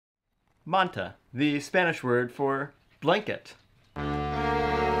Manta, the Spanish word for blanket.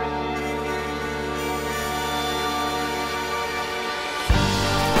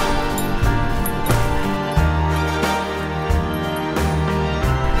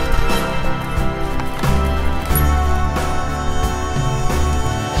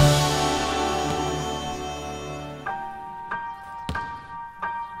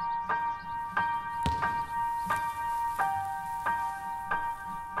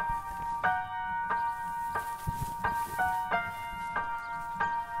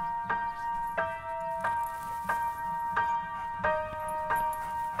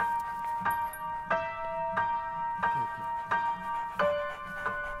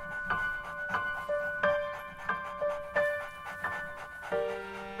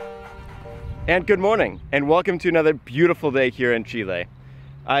 And good morning, and welcome to another beautiful day here in Chile.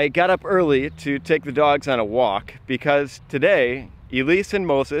 I got up early to take the dogs on a walk because today, Elise and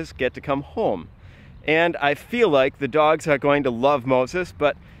Moses get to come home. And I feel like the dogs are going to love Moses,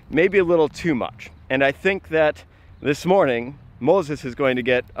 but maybe a little too much. And I think that this morning, Moses is going to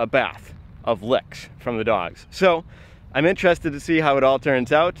get a bath of licks from the dogs. So I'm interested to see how it all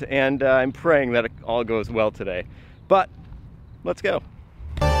turns out, and I'm praying that it all goes well today. But let's go.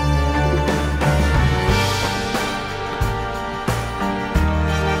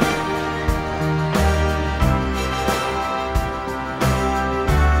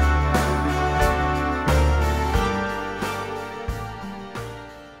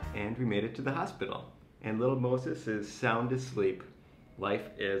 We made it to the hospital, and little Moses is sound asleep. Life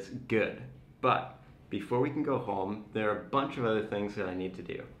is good. But before we can go home, there are a bunch of other things that I need to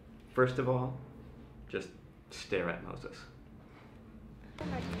do. First of all, just stare at Moses.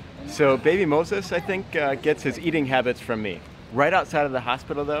 So baby Moses, I think, gets his eating habits from me. Right outside of the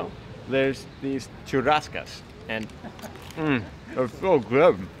hospital though, there's these churrascas, and they're so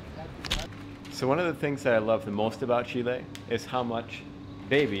good. So one of the things that I love the most about Chile is how much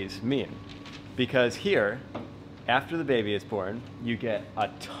babies mean, because here, after the baby is born, you get a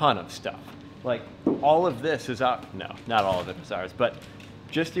ton of stuff. Like, all of this is ours. No, not all of it is ours, but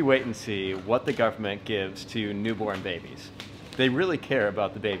just you wait and see what the government gives to newborn babies. They really care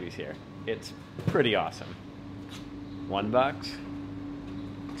about the babies here. It's pretty awesome. $1,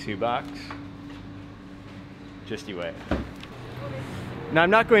 $2, just you wait. Now, I'm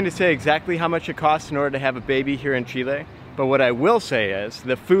not going to say exactly how much it costs in order to have a baby here in Chile, but what I will say is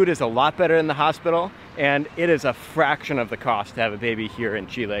the food is a lot better in the hospital, and it is a fraction of the cost to have a baby here in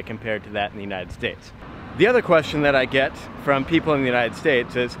Chile compared to that in the United States. The other question that I get from people in the United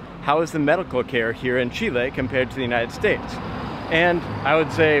States is, how is the medical care here in Chile compared to the United States? And I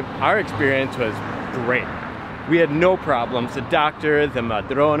would say our experience was great. We had no problems. The doctor, the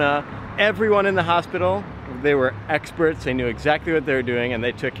madrona, everyone in the hospital, they were experts. They knew exactly what they were doing, and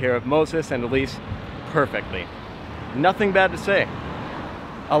they took care of Moses and Elise perfectly. Nothing bad to say.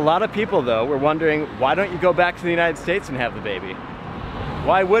 A lot of people, though, were wondering, why don't you go back to the United States and have the baby?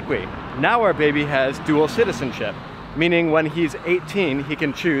 Why would we? Now our baby has dual citizenship, meaning when he's 18, he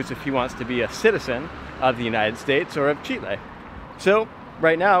can choose if he wants to be a citizen of the United States or of Chile. So,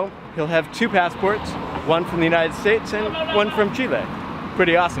 right now, he'll have 2 passports, one from the United States and one from Chile.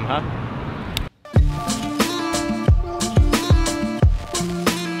 Pretty awesome, huh?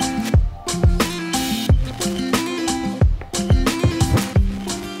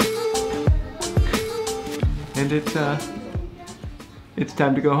 And it's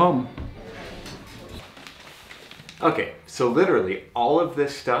time to go home. Okay, so literally all of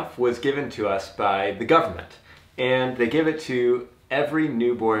this stuff was given to us by the government, and they give it to every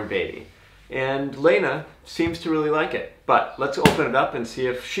newborn baby. And Lena seems to really like it, but let's open it up and see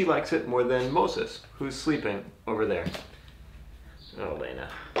if she likes it more than Moses, who's sleeping over there. Oh, Lena.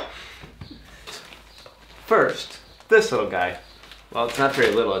 First, this little guy. Well, it's not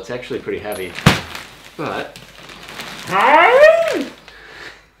very little, it's actually pretty heavy, but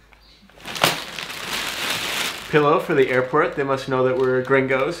pillow for the airport. They must know that we're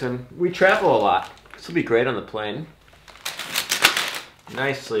gringos and we travel a lot. This will be great on the plane.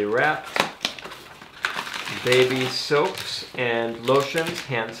 Nicely wrapped. Baby soaps and lotions,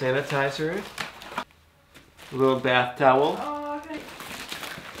 hand sanitizer. A little bath towel. Oh, okay.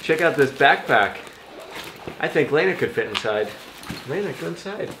 Check out this backpack. I think Lena could fit inside. Lena, go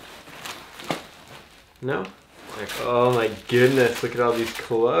inside. No? Oh my goodness, look at all these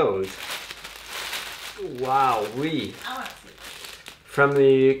clothes. Wow-wee. From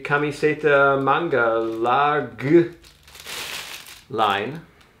the Camiseta Manga Larg line.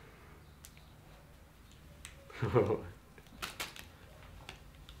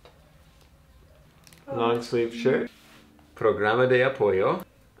 Long sleeve shirt. Programa de apoyo.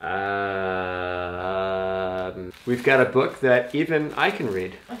 We've got a book that even I can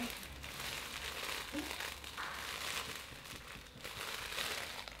read.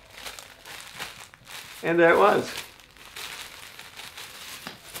 And there it was.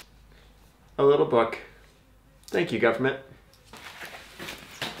 A little book. Thank you, government.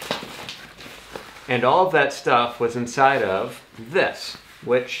 And all of that stuff was inside of this,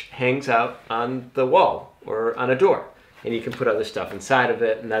 which hangs out on the wall or on a door. And you can put other stuff inside of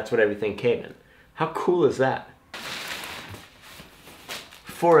it, and that's what everything came in. How cool is that?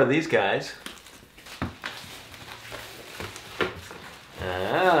 4 of these guys.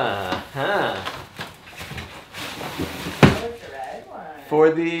 For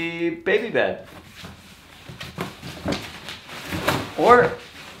the baby bed. Or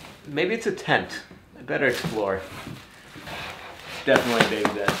maybe it's a tent. I better explore. Definitely a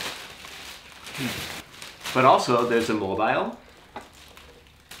baby bed. But also there's a mobile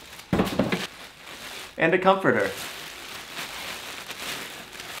and a comforter.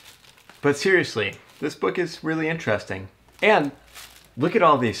 But seriously, this book is really interesting. And look at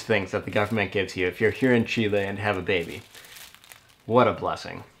all these things that the government gives you if you're here in Chile and have a baby. What a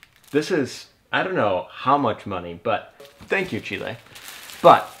blessing. This is, I don't know how much money, but thank you, Chile.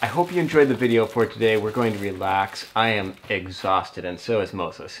 But I hope you enjoyed the video for today. We're going to relax. I am exhausted, and so is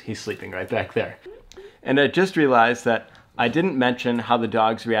Moses. He's sleeping right back there. And I just realized that I didn't mention how the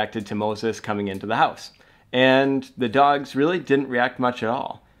dogs reacted to Moses coming into the house. And the dogs really didn't react much at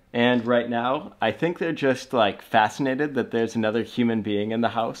all. And right now, I think they're just like fascinated that there's another human being in the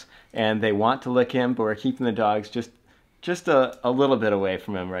house, and they want to lick him, but we're keeping the dogs just a little bit away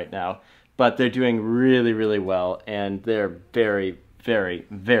from him right now. But they're doing really, really well, and they're very, very,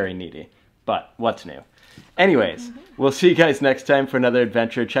 very needy. But what's new? Anyways, we'll see you guys next time for another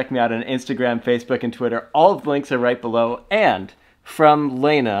adventure. Check me out on Instagram, Facebook, and Twitter. All of the links are right below. And from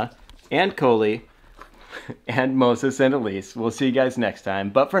Lena and Coley and Moses and Elise, we'll see you guys next time.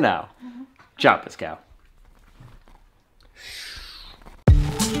 But for now, ciao, Pascal.